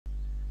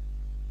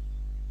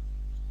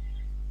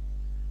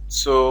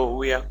So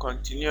we are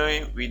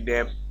continuing with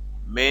the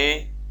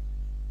May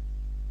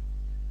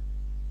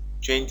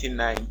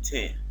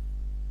 2019.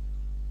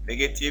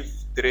 Negative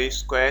 3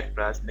 squared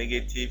plus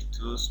negative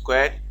 2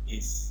 squared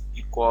is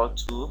equal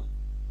to,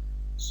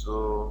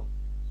 so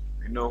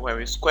you know when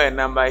we square a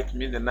number it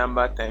means the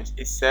number times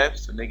itself,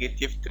 so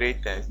negative 3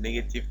 times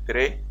negative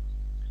 3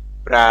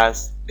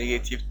 plus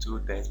negative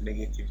 2 times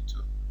negative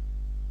 2,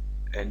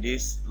 and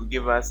this will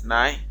give us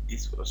 9.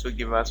 This will also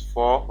give us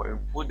 4. When we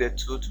put the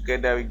 2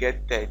 together we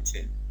get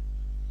 13.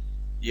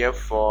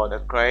 Therefore the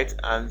correct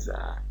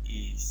answer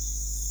is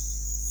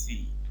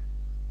C.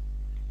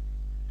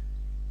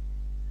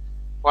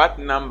 What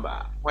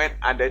number, when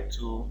added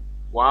to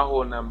one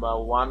whole number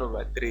 1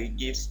 over 3,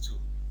 gives 2?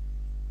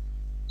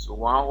 So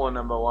one whole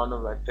number 1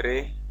 over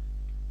 3,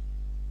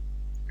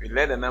 we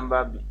let the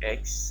number be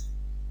x,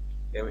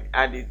 then we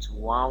add it to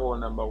one whole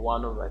number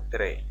 1 over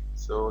 3.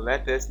 So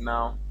let us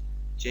now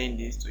change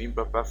this to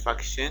improper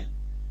fraction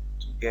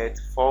to get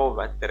 4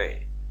 over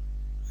 3.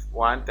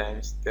 1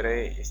 times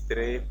 3 is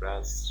 3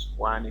 plus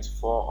 1 is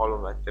 4 all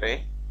over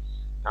 3.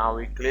 Now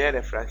we clear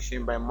the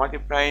fraction by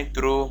multiplying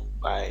through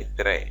by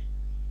 3.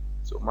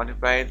 So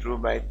multiplying through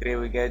by 3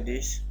 we get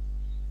this.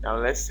 Now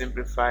let's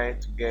simplify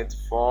to get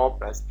 4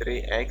 plus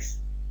 3x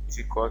is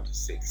equal to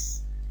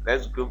 6.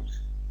 Let's group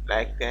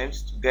like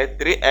terms to get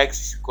 3x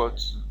is equal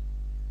to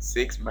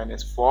 6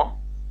 minus 4.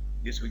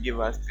 This will give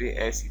us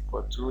 3x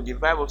equal to,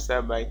 divide both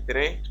sides by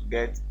 3 to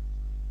get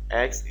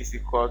x is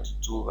equal to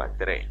 2 over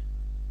 3.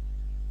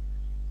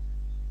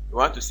 We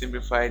want to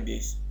simplify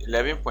this.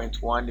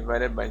 11.1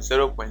 divided by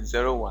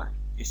 0.01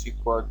 is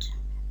equal to,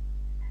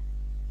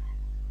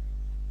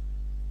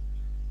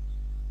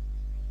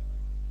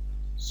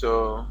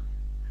 so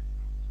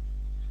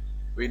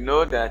we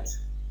know that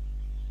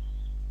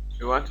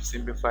we want to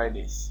simplify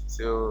this,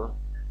 so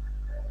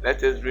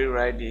let us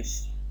rewrite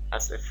this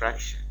as a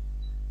fraction.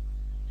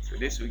 So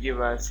this will give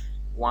us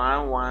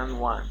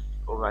 111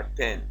 over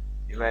 10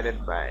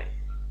 divided by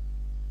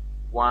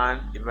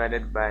 1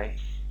 divided by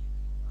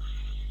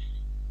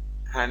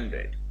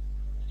 100.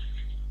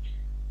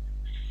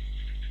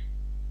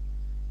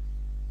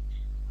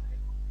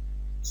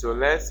 So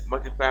let's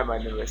multiply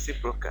by the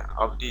reciprocal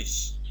of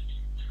this.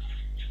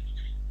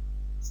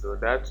 So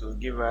that will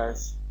give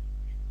us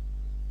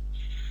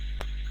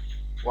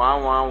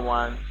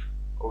 111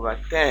 over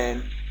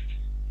 10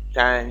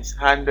 times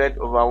 100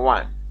 over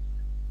 1.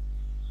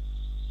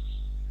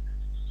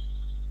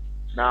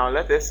 Now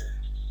let us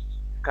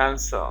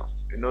cancel.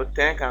 You know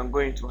 10 can go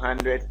into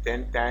 100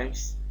 10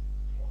 times.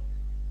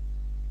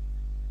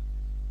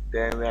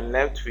 Then we are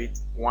left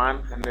with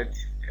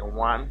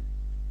 101.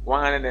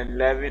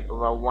 111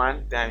 over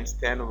 1 times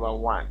 10 over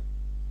 1.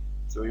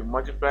 So we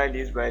multiply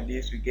this by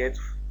this, we get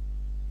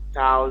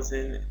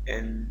 1000,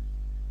 and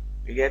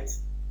we get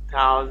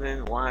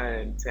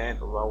 1110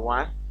 over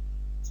 1.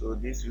 So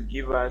this will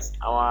give us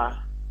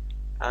our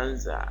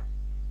answer,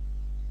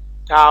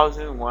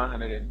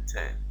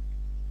 1110.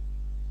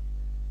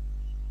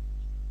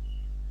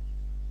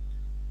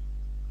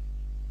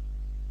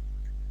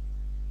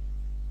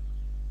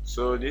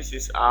 So this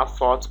is our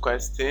fourth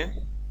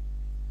question.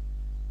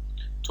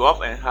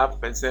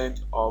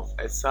 12.5% of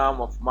a sum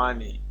of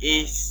money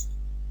is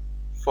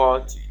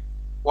 40.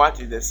 What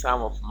is the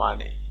sum of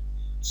money?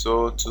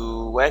 So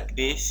to work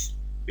this,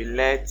 we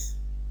let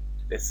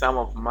the sum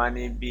of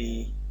money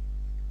be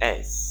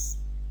S.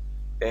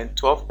 Then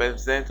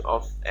 12%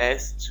 of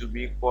S to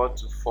be equal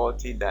to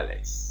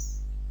 $40.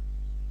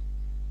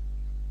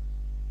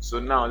 So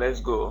now let's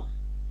go.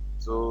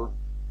 So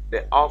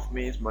the of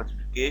means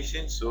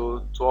multiplication,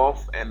 so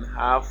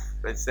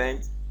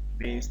 12.5%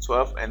 means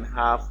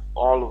 12.5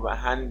 all over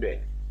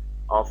 100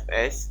 of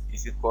S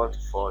is equal to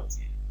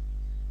 40.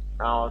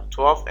 Now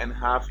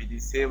 12.5 is the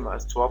same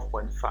as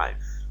 12.5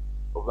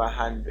 over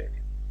 100.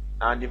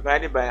 Now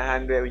divided by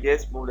 100, we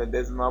just move the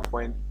decimal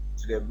point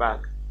to the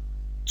back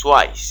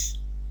twice.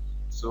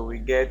 So we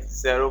get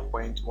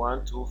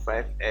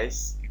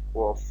 0.125S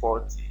equal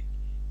 40.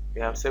 We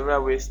have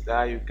several ways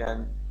that you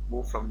can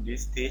move from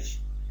this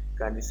stage. You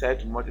can decide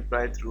to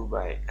multiply through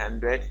by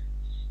 100,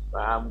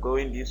 but I'm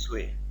going this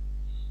way.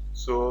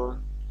 So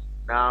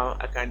now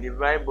I can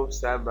divide both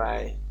sides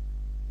by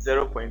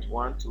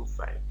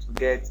 0.125 to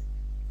get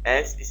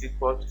S is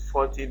equal to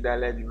 $40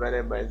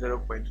 divided by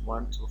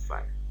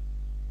 0.125.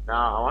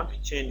 Now I want to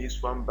change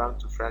this one back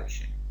to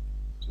fraction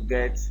to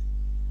get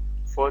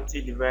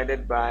 40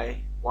 divided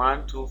by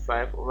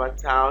 125 over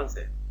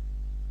 1000.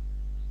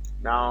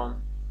 Now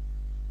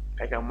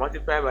I can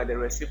multiply by the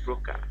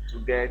reciprocal to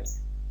get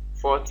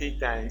 40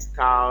 times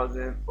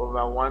 1000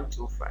 over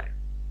 125.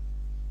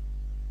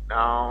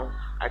 Now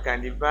I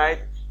can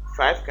divide,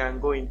 5 can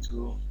go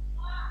into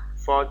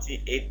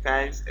 40 8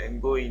 times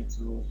and go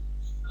into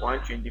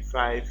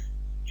 125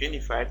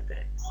 25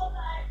 times.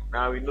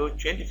 Now we know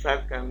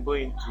 25 can go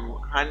into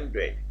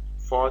 100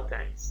 4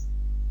 times.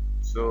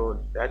 So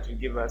that will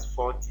give us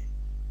 40.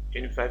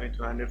 25 into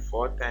 100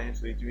 4 times,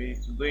 so it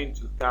means to go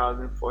into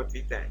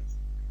 1040 times.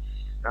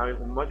 Now if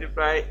we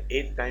multiply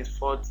 8 times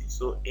 40,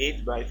 so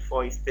 8 by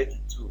 4 is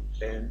 32.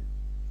 Then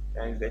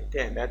times the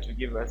 10. That will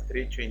give us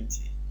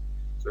 320.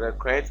 So the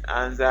correct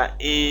answer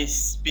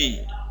is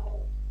B.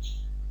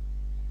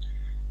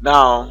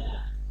 Now,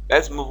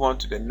 let's move on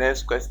to the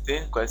next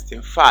question.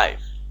 Question 5.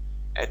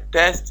 A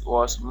test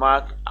was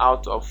marked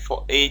out of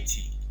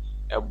 480.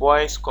 A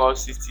boy scored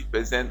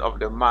 60% of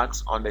the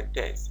marks on the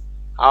test.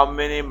 How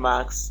many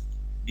marks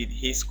did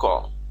he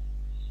score?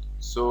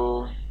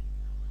 So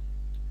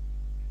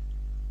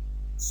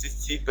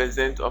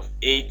 60% of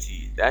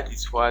 80, that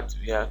is what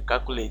we are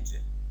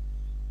calculating.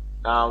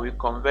 Now we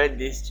convert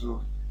this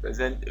to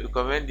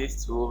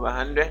over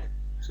 100.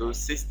 So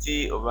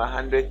 60 over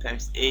 100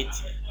 times 80,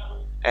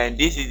 and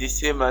this is the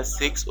same as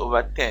 6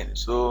 over 10.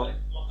 So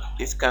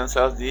this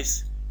cancels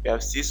this. We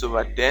have 6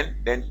 over 10.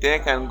 Then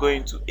 10 can go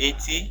into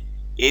 80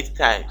 8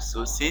 times.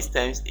 So 6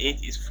 times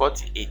 8 is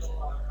 48.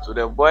 So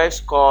the boy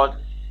scored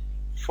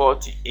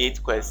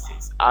 48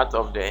 questions out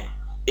of the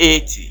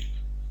 80.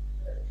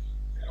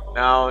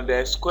 Now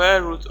the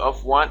square root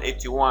of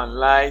 181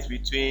 lies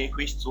between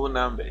which two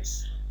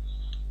numbers?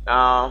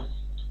 Now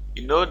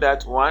you know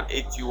that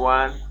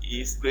 181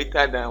 is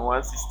greater than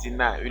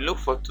 169. We look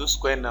for two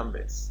square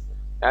numbers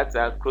that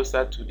are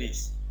closer to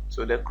this.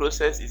 So the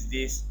closest is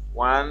this.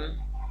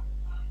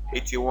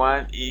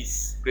 181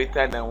 is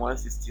greater than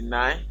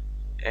 169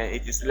 and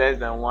it is less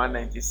than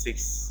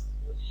 196.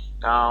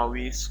 Now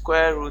we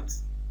square root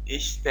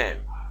each term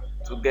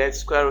to get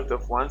square root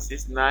of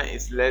 169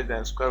 is less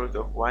than square root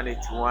of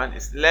 181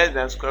 is less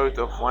than square root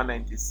of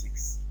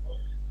 196.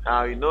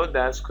 Now you know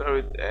that square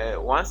root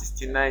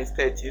 169 is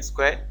 13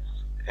 squared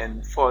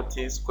and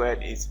 14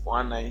 squared is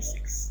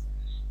 196.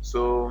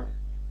 So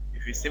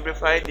if you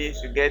simplify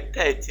this, you get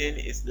 13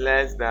 is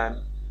less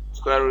than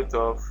square root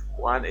of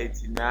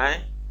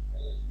 189,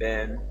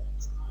 then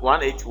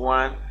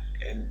 181,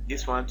 and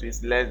this one too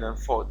is less than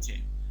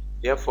 14.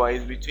 Therefore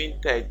it's between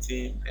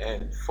 13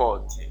 and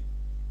 14.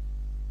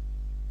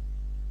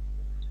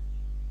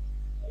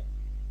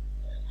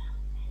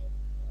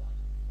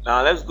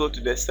 Now let's go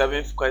to the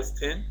 7th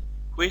question.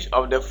 Which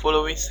of the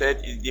following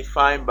set is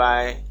defined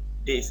by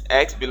this?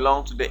 X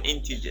belongs to the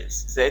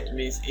integers. Z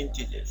means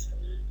integers.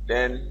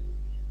 Then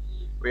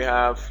we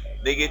have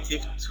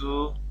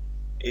 -2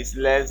 is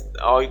less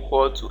or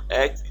equal to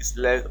X is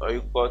less or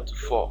equal to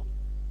 4.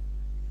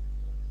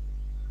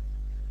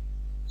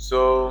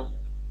 So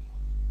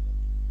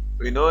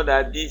we know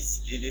that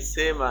this is the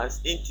same as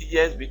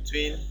integers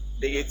between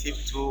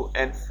 -2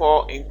 and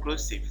 4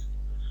 inclusive.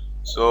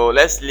 So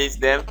let's list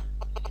them.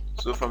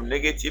 So from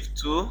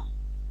 -2,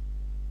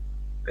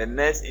 the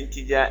next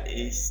integer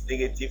is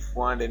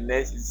 -1, the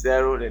next is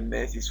 0, the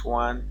next is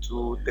 1,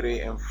 2, 3,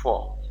 and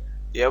 4.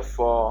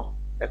 Therefore,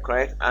 the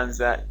correct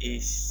answer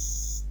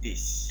is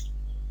this.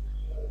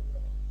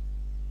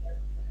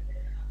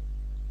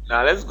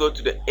 Now let's go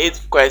to the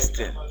 8th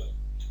question.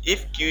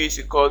 If Q is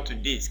equal to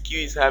this, Q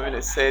is having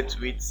a set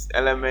with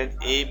element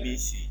A, B,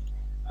 C.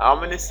 How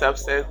many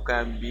subsets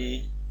can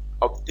be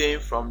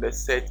obtained from the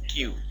set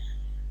Q?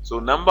 So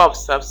number of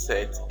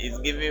subsets is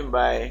given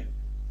by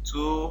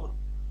 2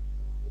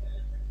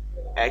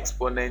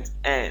 exponent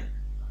n,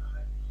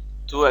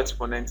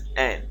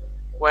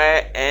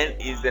 where n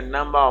is the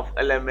number of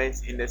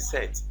elements in the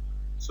set.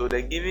 So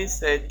the given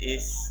set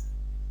is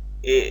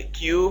a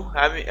Q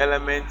having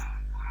element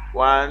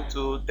 1,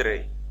 2,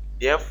 3.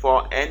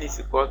 Therefore n is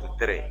equal to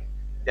 3.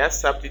 Just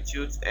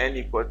substitute n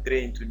equal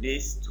 3 into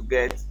this to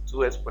get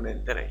 2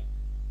 exponent 3.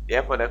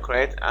 Therefore the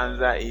correct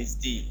answer is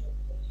D.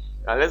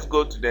 Now let's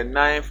go to the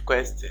 9th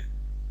question.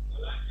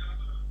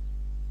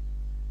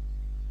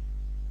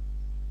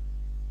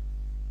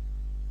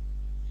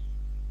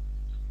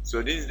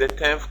 So this is the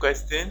 10th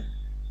question.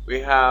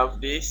 We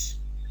have this.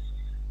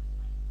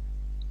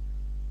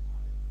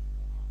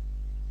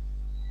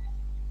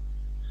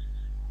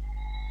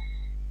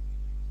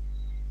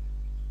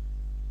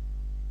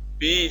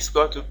 P is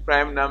equal to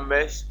prime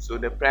numbers. So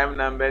the prime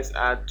numbers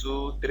are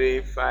 2,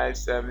 3, 5,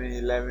 7,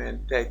 11,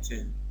 and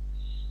 13.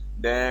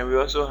 Then we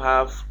also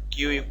have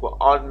Q equal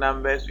odd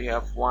numbers. We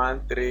have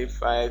 1, 3,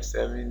 5,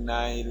 7,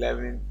 9,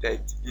 11,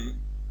 13.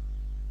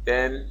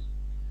 Then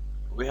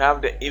we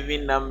have the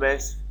even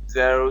numbers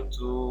 0,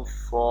 2,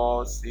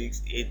 4,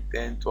 6, 8,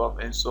 10, 12,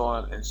 and so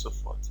on and so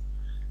forth.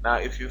 Now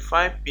if you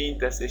find P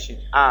intersection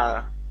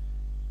R,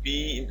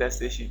 we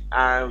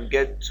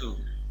get 2.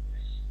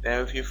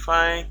 Then if you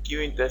find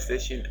Q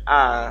intersection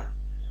R,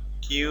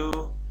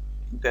 Q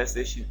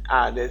intersection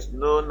R, there's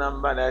no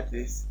number that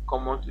is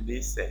common to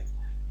this set.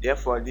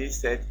 Therefore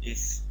this set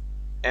is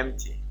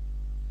empty.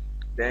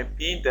 Then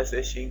P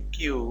intersection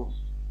Q,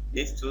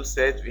 these two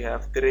sets, we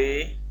have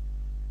 3,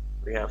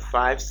 we have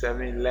 5,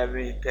 7,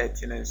 11,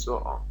 13, and so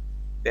on.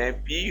 Then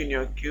P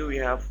union Q, we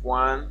have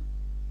 1,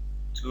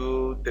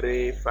 2,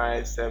 3,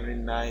 5,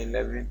 7, 9,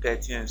 11,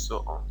 13, and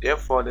so on.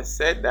 Therefore the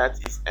set that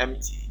is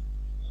empty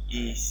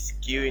is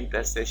Q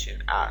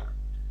intersection R.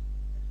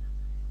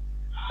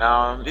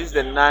 Now this is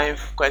the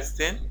 9th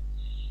question.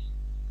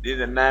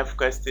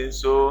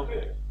 So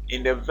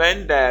in the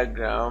Venn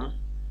diagram,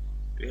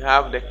 we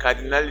have the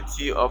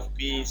cardinality of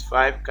P is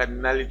 5,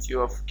 cardinality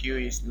of Q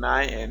is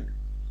 9, and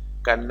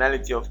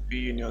cardinality of P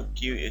union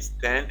Q is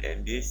 10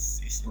 and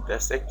this is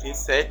intersecting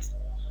set.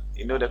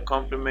 You know the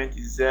complement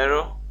is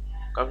 0.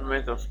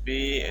 Complement of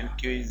P and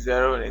Q is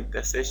 0. The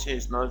intersection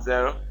is not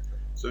 0.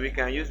 So we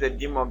can use the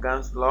De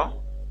Morgan's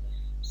law.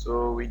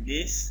 So with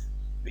this,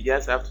 we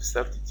just have to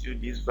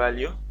substitute this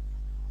value.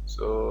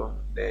 So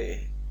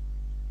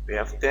we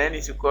have 10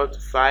 is equal to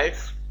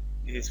 5.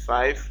 This is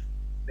 5.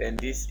 Then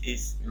this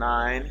is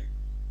 9.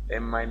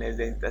 Then minus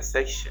the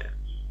intersection.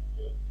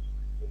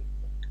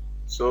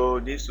 So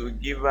this will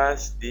give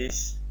us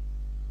this.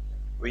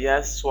 We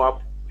just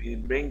swap. We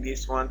bring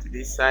this one to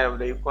this side of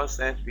the equal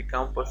sign to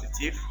become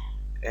positive,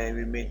 and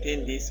we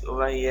maintain this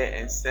over here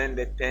and send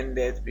the 10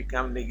 there to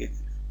become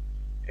negative.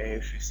 And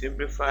if you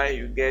simplify,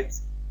 you get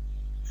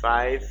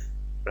 5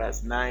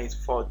 plus 9 is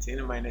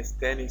 14 minus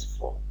 10 is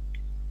 4.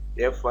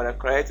 Therefore, the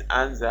correct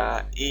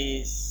answer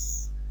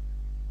is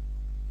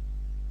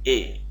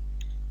A.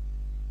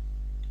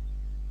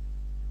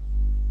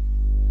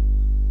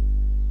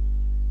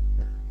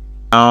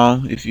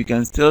 Now, if you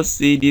can still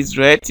see this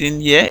red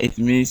thing here, it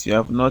means you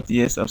have not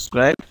yet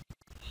subscribed.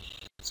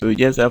 So you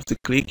just have to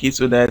click it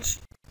so that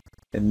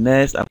the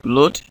next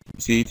upload,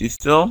 see it is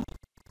still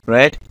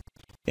red.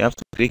 You have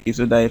to click it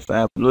so that if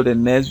I upload the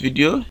next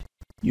video,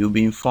 you'll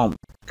be informed.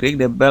 Click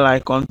the bell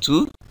icon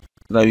too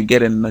so that you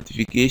get a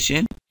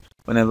notification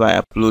whenever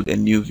I upload a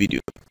new video.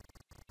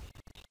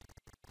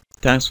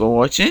 Thanks for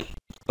watching.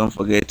 Don't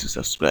forget to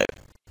subscribe.